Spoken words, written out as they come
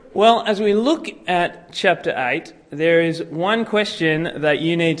Well, as we look at chapter 8, there is one question that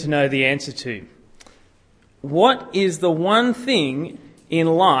you need to know the answer to. What is the one thing in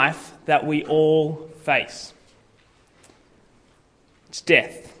life that we all face? It's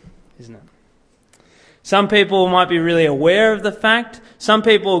death, isn't it? Some people might be really aware of the fact. Some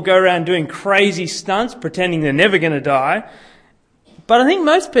people go around doing crazy stunts, pretending they're never going to die. But I think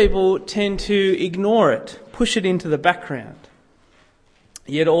most people tend to ignore it, push it into the background.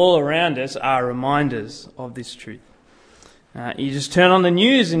 Yet all around us are reminders of this truth. You just turn on the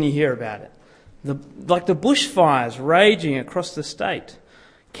news and you hear about it. Like the bushfires raging across the state.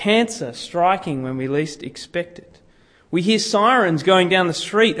 Cancer striking when we least expect it. We hear sirens going down the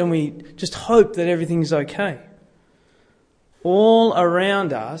street and we just hope that everything's okay. All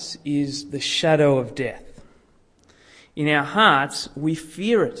around us is the shadow of death. In our hearts, we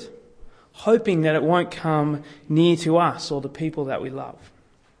fear it, hoping that it won't come near to us or the people that we love.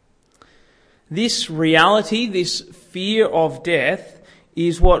 This reality, this fear of death,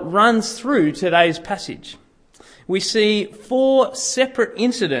 is what runs through today's passage. We see 4 separate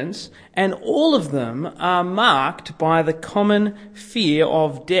incidents, and all of them are marked by the common fear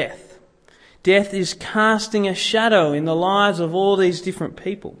of death. Death is casting a shadow in the lives of all these different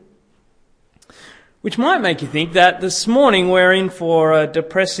people. Which might make you think that this morning we're in for a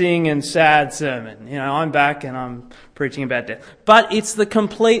depressing and sad sermon. You know, I'm back and I'm preaching about death. But it's the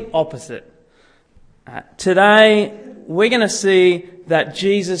complete opposite. Today, we're going to see that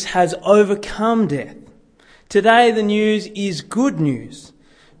Jesus has overcome death. Today, the news is good news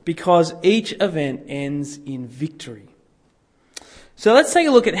because each event ends in victory. So let's take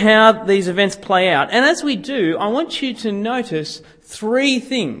a look at how these events play out. And as we do, I want you to notice 3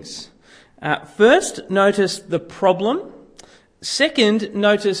 things. First, notice the problem. Second,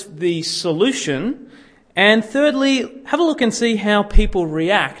 notice the solution. And thirdly, have a look and see how people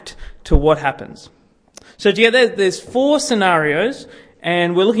react to what happens. So together, there's 4 scenarios,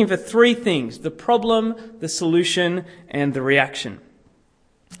 and we're looking for 3 things: the problem, the solution, and the reaction.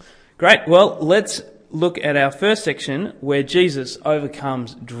 Great. Well, let's look at our first section where Jesus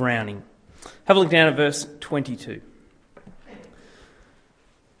overcomes drowning. Have a look down at verse 22.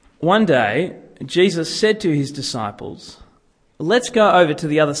 One day, Jesus said to his disciples, "Let's go over to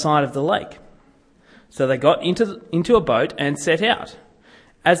the other side of the lake." So they got into a boat and set out.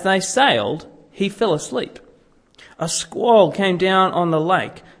 As they sailed, he fell asleep. A squall came down on the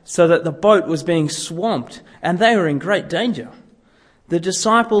lake so that the boat was being swamped and they were in great danger. The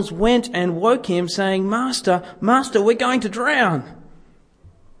disciples went and woke him saying, Master, we're going to drown."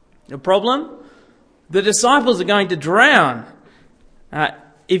 The problem? The disciples are going to drown.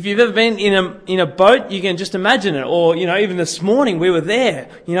 If you've ever been in a boat, you can just imagine it. Or, even this morning we were there,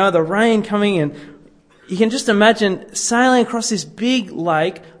 the rain coming in. You can just imagine sailing across this big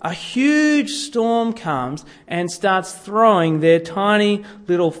lake, a huge storm comes and starts throwing their tiny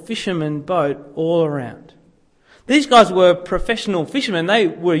little fisherman boat all around. These guys were professional fishermen. They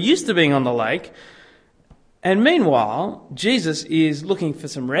were used to being on the lake. And meanwhile, Jesus is looking for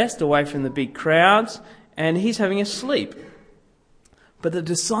some rest away from the big crowds and he's having a sleep. But the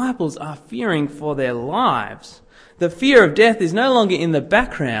disciples are fearing for their lives. The fear of death is no longer in the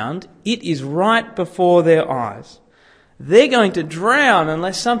background, it is right before their eyes. They're going to drown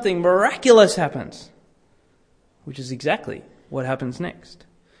unless something miraculous happens, which is exactly what happens next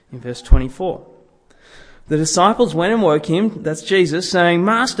in verse 24. The disciples went and woke him, that's Jesus, saying,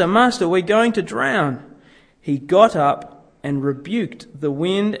 Master, we're going to drown. He got up and rebuked the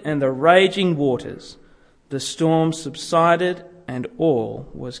wind and the raging waters. The storm subsided and all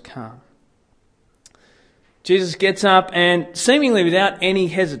was calm. Jesus gets up and, seemingly without any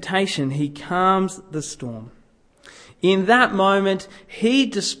hesitation, he calms the storm. In that moment, he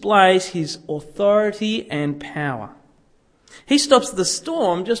displays his authority and power. He stops the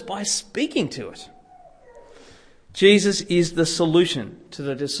storm just by speaking to it. Jesus is the solution to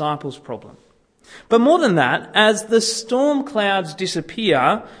the disciples' problem. But more than that, as the storm clouds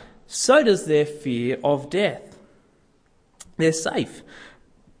disappear, so does their fear of death. They're safe.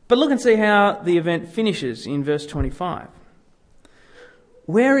 But look and see how the event finishes in verse 25.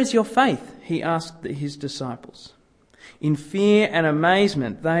 Where is your faith? He asked his disciples. In fear and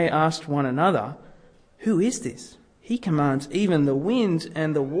amazement, they asked one another, Who is this? He commands even the winds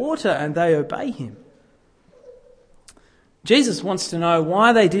and the water, and they obey him. Jesus wants to know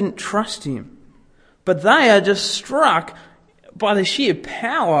why they didn't trust him. But they are just struck by the sheer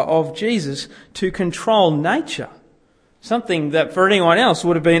power of Jesus to control nature. Something that for anyone else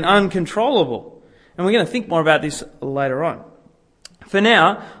would have been uncontrollable. And we're going to think more about this later on. For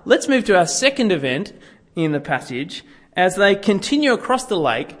now, let's move to our second event in the passage, as they continue across the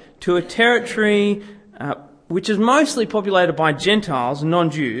lake to a territory which is mostly populated by Gentiles,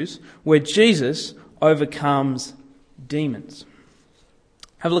 non-Jews, where Jesus overcomes demons.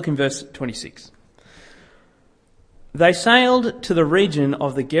 Have a look in verse 26. They sailed to the region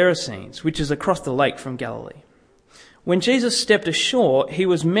of the Gerasenes, which is across the lake from Galilee. When Jesus stepped ashore, he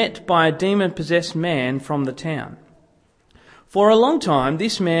was met by a demon-possessed man from the town. For a long time,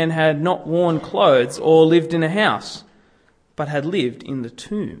 this man had not worn clothes or lived in a house, but had lived in the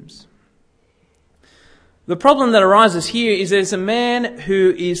tombs. The problem that arises here is there's a man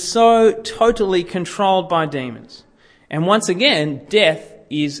who is so totally controlled by demons. And once again, death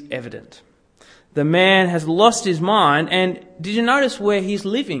is evident. The man has lost his mind, and did you notice where he's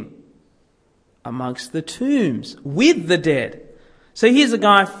living? Amongst the tombs, with the dead. So here's a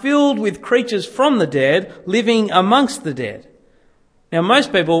guy filled with creatures from the dead, living amongst the dead. Now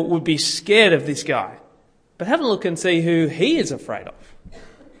most people would be scared of this guy, but have a look and see who he is afraid of.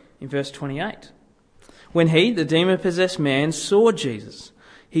 In verse 28. When he, the demon-possessed man, saw Jesus,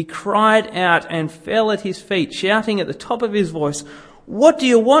 he cried out and fell at his feet, shouting at the top of his voice, "What do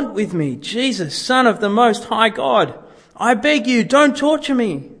you want with me, Jesus, Son of the Most High God? I beg you, don't torture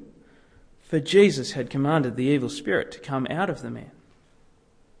me." For Jesus had commanded the evil spirit to come out of the man.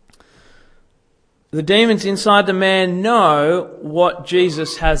 The demons inside the man know what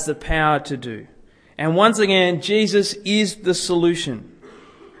Jesus has the power to do. And once again, Jesus is the solution.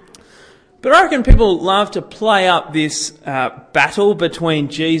 But I reckon people love to play up this battle between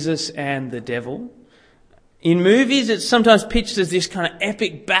Jesus and the devil. In movies, it's sometimes pitched as this kind of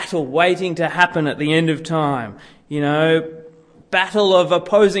epic battle waiting to happen at the end of time. You know, battle of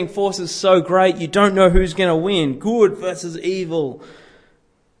opposing forces so great you don't know who's going to win, good versus evil.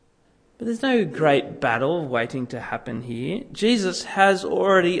 But there's no great battle waiting to happen here. Jesus has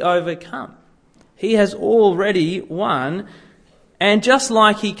already overcome. He has already won. And just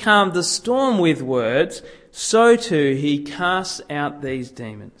like he calmed the storm with words, so too he casts out these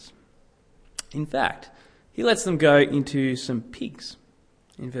demons. In fact, he lets them go into some pigs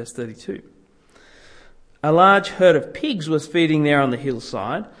in verse 32. A large herd of pigs was feeding there on the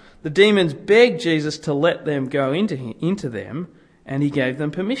hillside. The demons begged Jesus to let them go into them, and he gave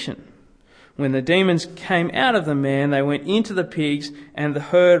them permission. When the demons came out of the man, they went into the pigs, and the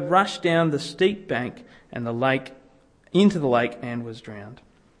herd rushed down the steep bank and into the lake and was drowned.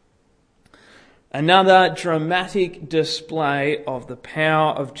 Another dramatic display of the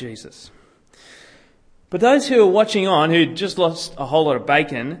power of Jesus. But those who were watching on, who'd just lost a whole lot of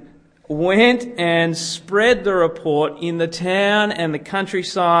bacon, went and spread the report in the town and the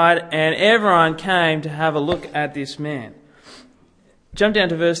countryside, and everyone came to have a look at this man. Jump down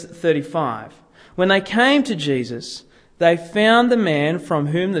to verse 35. When they came to Jesus, they found the man from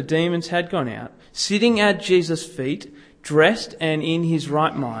whom the demons had gone out, sitting at Jesus' feet, dressed and in his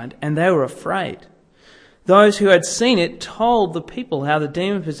right mind, and they were afraid. Those who had seen it told the people how the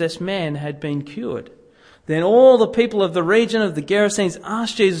demon-possessed man had been cured. Then all the people of the region of the Gerasenes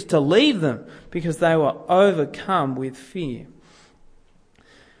asked Jesus to leave them because they were overcome with fear.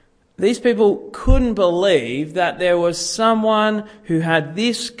 These people couldn't believe that there was someone who had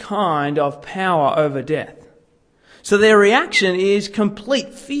this kind of power over death. So their reaction is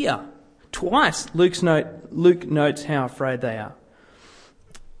complete fear. Twice Luke notes how afraid they are.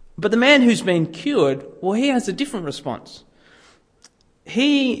 But the man who's been cured, well, he has a different response.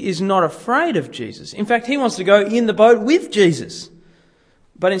 He is not afraid of Jesus. In fact, he wants to go in the boat with Jesus.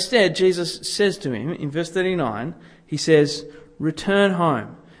 But instead, Jesus says to him, in verse 39, he says, "Return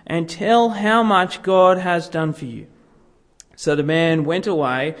home and tell how much God has done for you." So the man went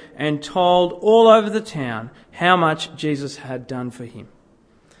away and told all over the town how much Jesus had done for him.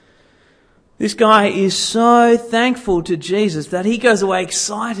 This guy is so thankful to Jesus that he goes away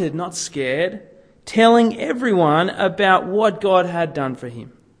excited, not scared, telling everyone about what God had done for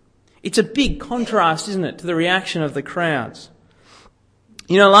him. It's a big contrast, isn't it, to the reaction of the crowds.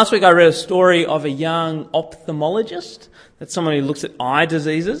 You know, last week I read a story of a young ophthalmologist, that's someone who looks at eye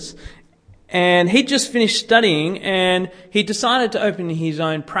diseases, and he'd just finished studying and he decided to open his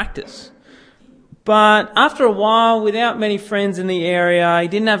own practice. But after a while, without many friends in the area, he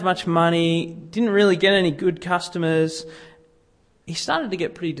didn't have much money, didn't really get any good customers, he started to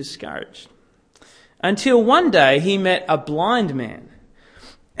get pretty discouraged. Until one day he met a blind man.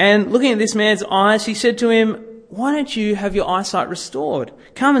 And looking at this man's eyes, he said to him, "Why don't you have your eyesight restored?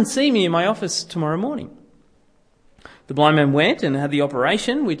 Come and see me in my office tomorrow morning." The blind man went and had the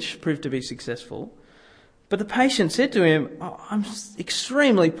operation, which proved to be successful. But the patient said to him, "I'm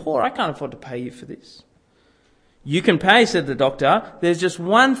extremely poor. I can't afford to pay you for this." "You can pay," said the doctor. "There's just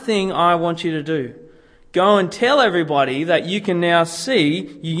one thing I want you to do. Go and tell everybody that you can now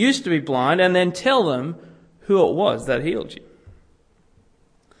see, you used to be blind, and then tell them who it was that healed you.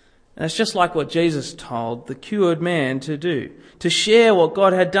 And it's just like what Jesus told the cured man to do, to share what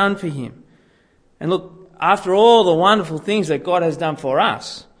God had done for him. And look, after all the wonderful things that God has done for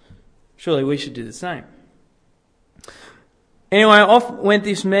us, surely we should do the same. Anyway, off went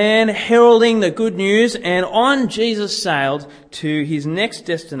this man heralding the good news, and on Jesus sailed to his next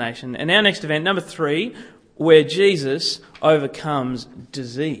destination. And our next event, number 3, where Jesus overcomes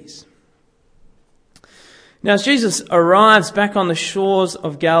disease. Now, as Jesus arrives back on the shores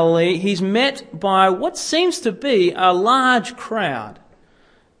of Galilee, he's met by what seems to be a large crowd.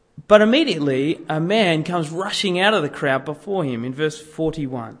 But immediately, a man comes rushing out of the crowd before him in verse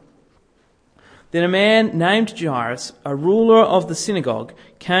 41. Then a man named Jairus, a ruler of the synagogue,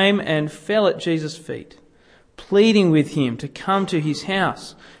 came and fell at Jesus' feet, pleading with him to come to his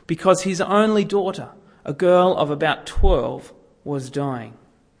house because his only daughter, a girl of about 12, was dying.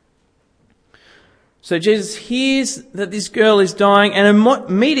 So Jesus hears that this girl is dying and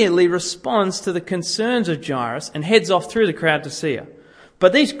immediately responds to the concerns of Jairus and heads off through the crowd to see her.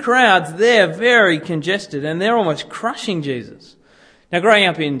 But these crowds, they're very congested and they're almost crushing Jesus. Now, growing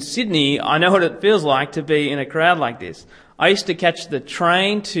up in Sydney, I know what it feels like to be in a crowd like this. I used to catch the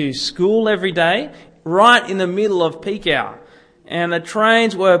train to school every day, right in the middle of peak hour. And the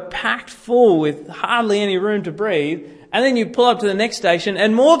trains were packed full with hardly any room to breathe. And then you pull up to the next station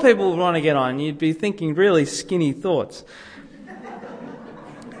and more people would want to get on. You'd be thinking really skinny thoughts.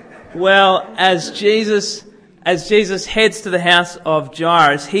 Well, as Jesus heads to the house of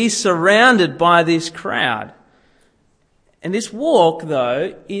Jairus, he's surrounded by this crowd. And this walk,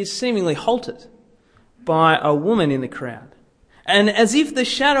 though, is seemingly halted by a woman in the crowd. And as if the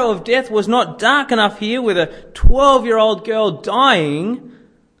shadow of death was not dark enough here with a 12-year-old girl dying,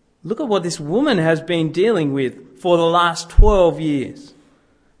 look at what this woman has been dealing with for the last 12 years.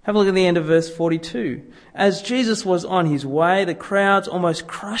 Have a look at the end of verse 42. As Jesus was on his way, the crowds almost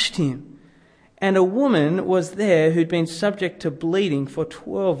crushed him. And a woman was there who'd been subject to bleeding for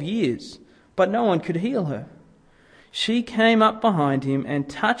 12 years, but no one could heal her. She came up behind him and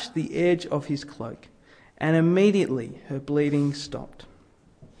touched the edge of his cloak, and immediately her bleeding stopped.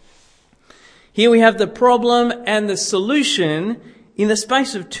 Here we have the problem and the solution in the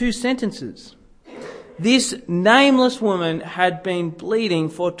space of 2 sentences. This nameless woman had been bleeding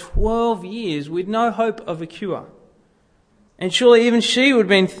for 12 years with no hope of a cure. And surely even she would have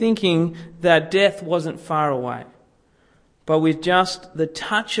been thinking that death wasn't far away. But with just the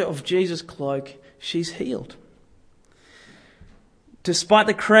touch of Jesus' cloak, she's healed. Despite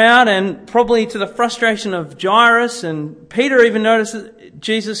the crowd and probably to the frustration of Jairus, and Peter even notices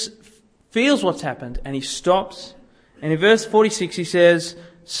Jesus feels what's happened and he stops. And in verse 46 he says,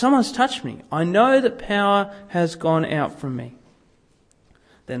 "Someone's touched me. I know that power has gone out from me."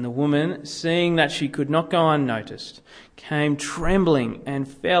 Then the woman, seeing that she could not go unnoticed, came trembling and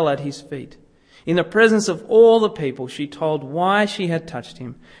fell at his feet. In the presence of all the people, she told why she had touched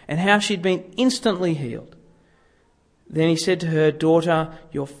him and how she'd been instantly healed. Then he said to her, "Daughter,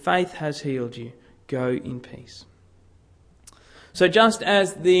 your faith has healed you. Go in peace." So just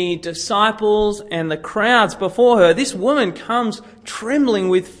as the disciples and the crowds before her, this woman comes trembling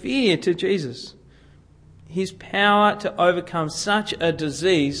with fear to Jesus. His power to overcome such a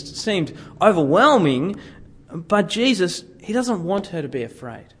disease seemed overwhelming, but Jesus, he doesn't want her to be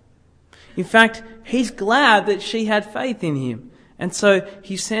afraid. In fact, he's glad that she had faith in him, and so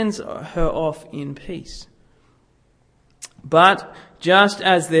he sends her off in peace. But just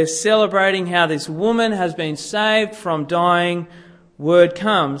as they're celebrating how this woman has been saved from dying, word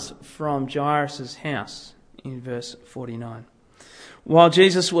comes from Jairus' house in verse 49. While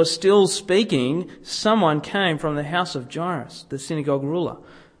Jesus was still speaking, someone came from the house of Jairus, the synagogue ruler.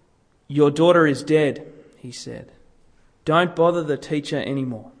 "Your daughter is dead," he said. "Don't bother the teacher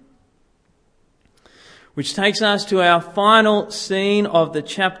anymore." Which takes us to our final scene of the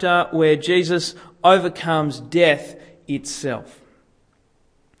chapter where Jesus overcomes death itself.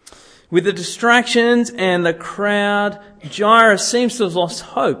 With the distractions and the crowd, Jairus seems to have lost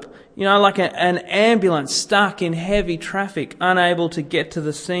hope. Like an ambulance stuck in heavy traffic, unable to get to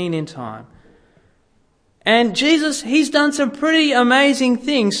the scene in time. And Jesus, he's done some pretty amazing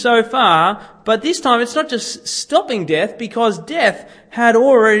things so far, but this time it's not just stopping death because death had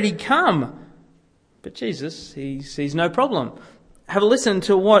already come. But Jesus, he sees no problem. Have a listen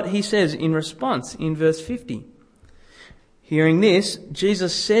to what he says in response in verse 50. Hearing this,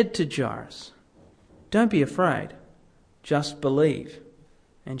 Jesus said to Jairus, "Don't be afraid, just believe,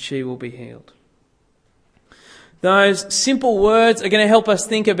 and she will be healed." Those simple words are going to help us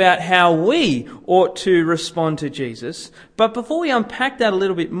think about how we ought to respond to Jesus. But before we unpack that a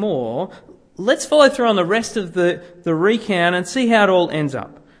little bit more, let's follow through on the rest of the recount and see how it all ends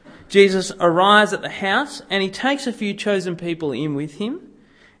up. Jesus arrives at the house and he takes a few chosen people in with him.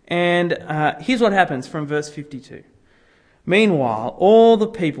 And here's what happens from verse 52. Meanwhile, all the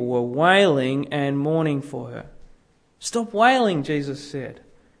people were wailing and mourning for her. "Stop wailing," Jesus said.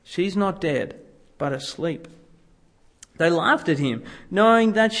 "She's not dead, but asleep." They laughed at him,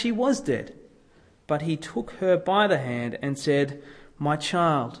 knowing that she was dead. But he took her by the hand and said, "My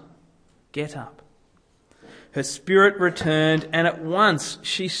child, get up." Her spirit returned, and at once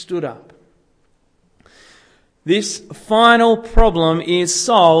she stood up. This final problem is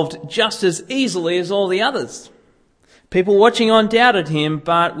solved just as easily as all the others. People watching on doubted him,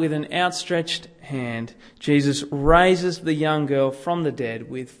 but with an outstretched hand, Jesus raises the young girl from the dead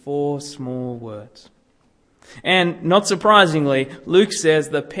with 4 small words. And not surprisingly, Luke says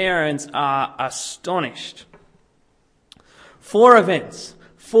the parents are astonished. 4 events,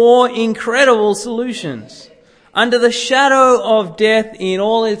 4 incredible solutions. Under the shadow of death in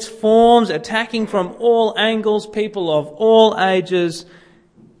all its forms, attacking from all angles, people of all ages,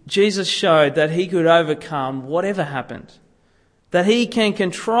 Jesus showed that he could overcome whatever happened. That he can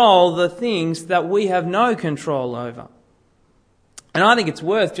control the things that we have no control over. And I think it's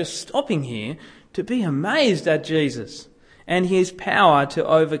worth just stopping here to be amazed at Jesus and his power to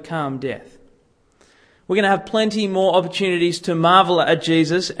overcome death. We're going to have plenty more opportunities to marvel at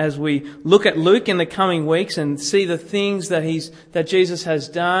Jesus as we look at Luke in the coming weeks and see the things that Jesus has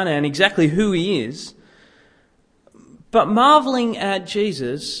done and exactly who he is. But marveling at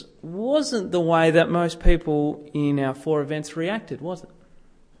Jesus wasn't the way that most people in our 4 events reacted, was it?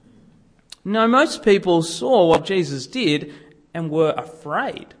 No, most people saw what Jesus did and were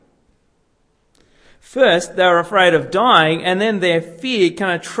afraid. First, they were afraid of dying, and then their fear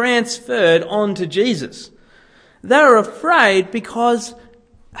kind of transferred onto Jesus. They were afraid because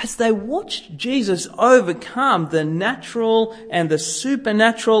as they watched Jesus overcome the natural and the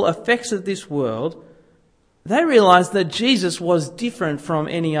supernatural effects of this world, they realized that Jesus was different from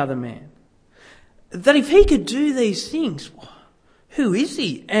any other man. That if he could do these things, who is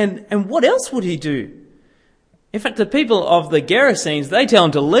he? And what else would he do? In fact, the people of the Gerasenes, they tell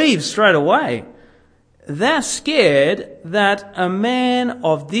him to leave straight away. They're scared that a man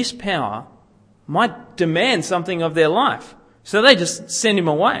of this power might demand something of their life. So they just send him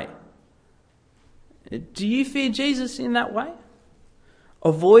away. Do you fear Jesus in that way?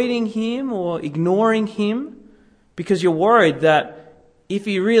 Avoiding him or ignoring him because you're worried that if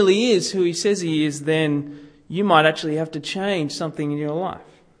he really is who he says he is, then you might actually have to change something in your life.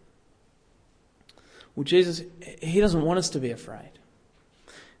 Well, Jesus, he doesn't want us to be afraid.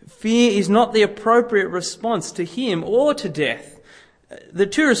 Fear is not the appropriate response to him or to death. The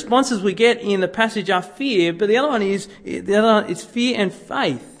 2 responses we get in the passage are fear, but the other one is fear and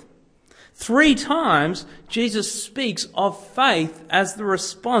faith. 3 times Jesus speaks of faith as the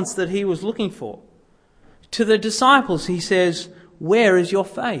response that he was looking for. To the disciples he says, "Where is your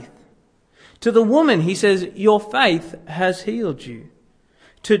faith?" To the woman he says, "Your faith has healed you."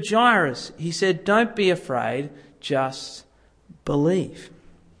 To Jairus he said, "Don't be afraid, just believe."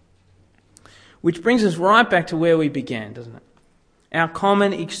 Which brings us right back to where we began, doesn't it? Our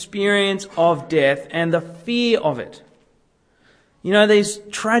common experience of death and the fear of it. You know, these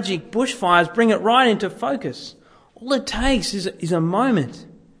tragic bushfires bring it right into focus. All it takes is a moment.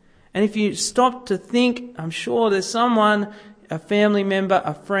 And if you stop to think, I'm sure there's someone, a family member,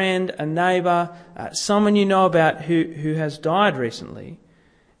 a friend, a neighbour, someone you know about who has died recently.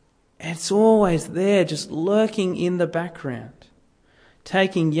 It's always there, just lurking in the background.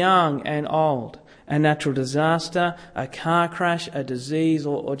 Taking young and old, a natural disaster, a car crash, a disease,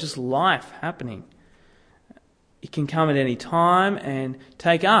 or just life happening. It can come at any time and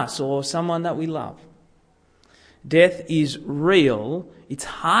take us or someone that we love. Death is real, it's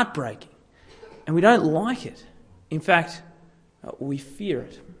heartbreaking, and we don't like it. In fact, we fear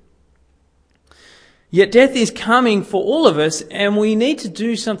it. Yet death is coming for all of us, and we need to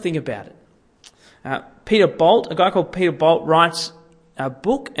do something about it. Peter Bolt, a guy called Peter Bolt, writes a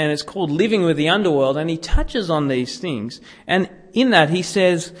book, and it's called Living with the Underworld, and he touches on these things. And in that he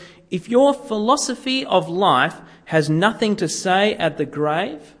says, if your philosophy of life has nothing to say at the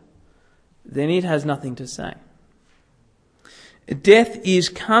grave, then it has nothing to say. Death is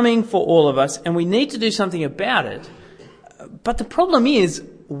coming for all of us, and we need to do something about it. But the problem is,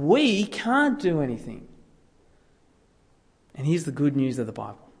 we can't do anything. And here's the good news of the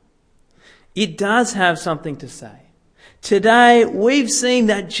Bible. It does have something to say. Today, we've seen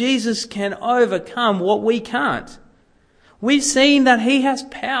that Jesus can overcome what we can't. We've seen that he has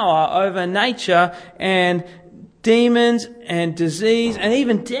power over nature and demons and disease and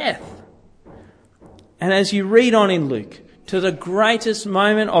even death. And as you read on in Luke, to the greatest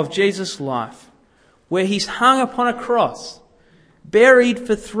moment of Jesus' life, where he's hung upon a cross, buried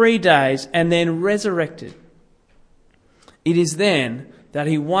for 3 days and then resurrected, it is then that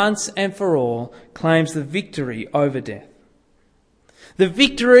he once and for all claims the victory over death. The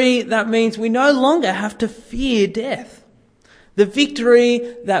victory that means we no longer have to fear death. The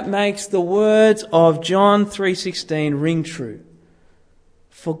victory that makes the words of John 3:16 ring true.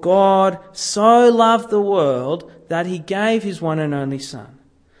 For God so loved the world that he gave his one and only Son,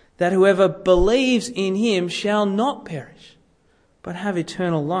 that whoever believes in him shall not perish, but have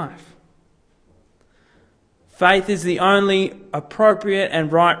eternal life. Faith is the only appropriate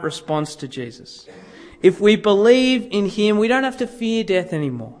and right response to Jesus. If we believe in him, we don't have to fear death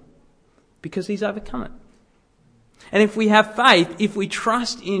anymore, because he's overcome it. And if we have faith, if we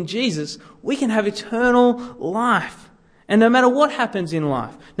trust in Jesus, we can have eternal life. And no matter what happens in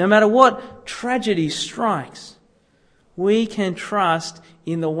life, no matter what tragedy strikes, we can trust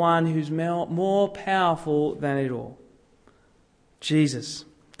in the one who's more powerful than it all. Jesus,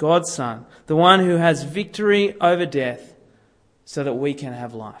 God's Son, the one who has victory over death so that we can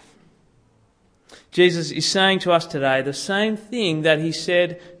have life. Jesus is saying to us today the same thing that he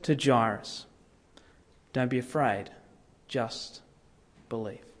said to Jairus. Don't be afraid, just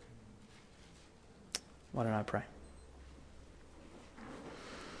believe. Why don't I pray?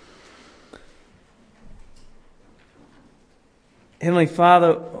 Heavenly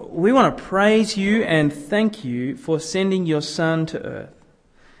Father, we want to praise you and thank you for sending your Son to earth.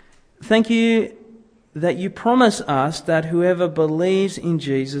 Thank you that you promise us that whoever believes in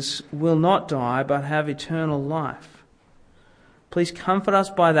Jesus will not die but have eternal life. Please comfort us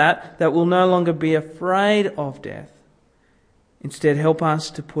by that we'll no longer be afraid of death. Instead, help us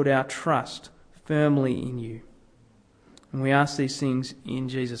to put our trust firmly in you. And we ask these things in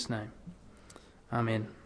Jesus' name. Amen.